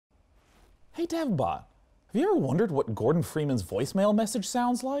Hey DevBot, have you ever wondered what Gordon Freeman's voicemail message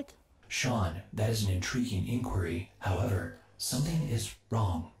sounds like? Sean, that is an intriguing inquiry. However, something is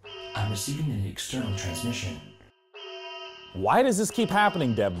wrong. I'm receiving an external transmission. Why does this keep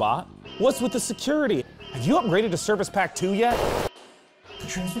happening, DevBot? What's with the security? Have you upgraded to Service Pack 2 yet? The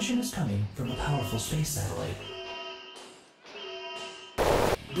transmission is coming from a powerful space satellite.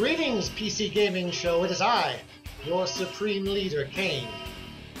 Greetings, PC Gaming Show. It is I, your supreme leader, Kane.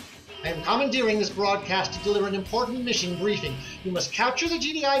 I am commandeering this broadcast to deliver an important mission briefing. You must capture the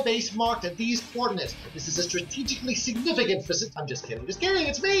GDI base marked at these coordinates. This is a strategically significant facility. I'm just kidding,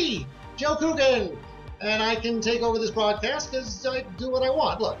 it's me, Joe Coogan! And I can take over this broadcast because I do what I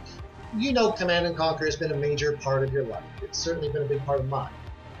want. Look, you know Command & Conquer has been a major part of your life. It's certainly been a big part of mine.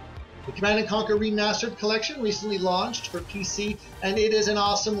 The Command & Conquer Remastered collection recently launched for PC, and it is an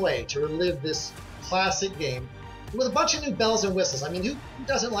awesome way to relive this classic game with a bunch of new bells and whistles. I mean, who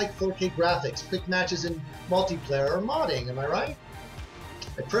doesn't like 4K graphics, quick matches in multiplayer, or modding, am I right?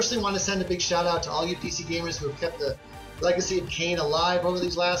 I personally want to send a big shout out to all you PC gamers who have kept the legacy of Kane alive over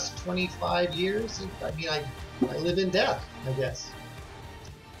these last 25 years. I mean, I live in death, I guess.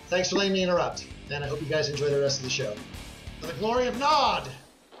 Thanks for letting me interrupt, and I hope you guys enjoy the rest of the show. For the glory of Nod!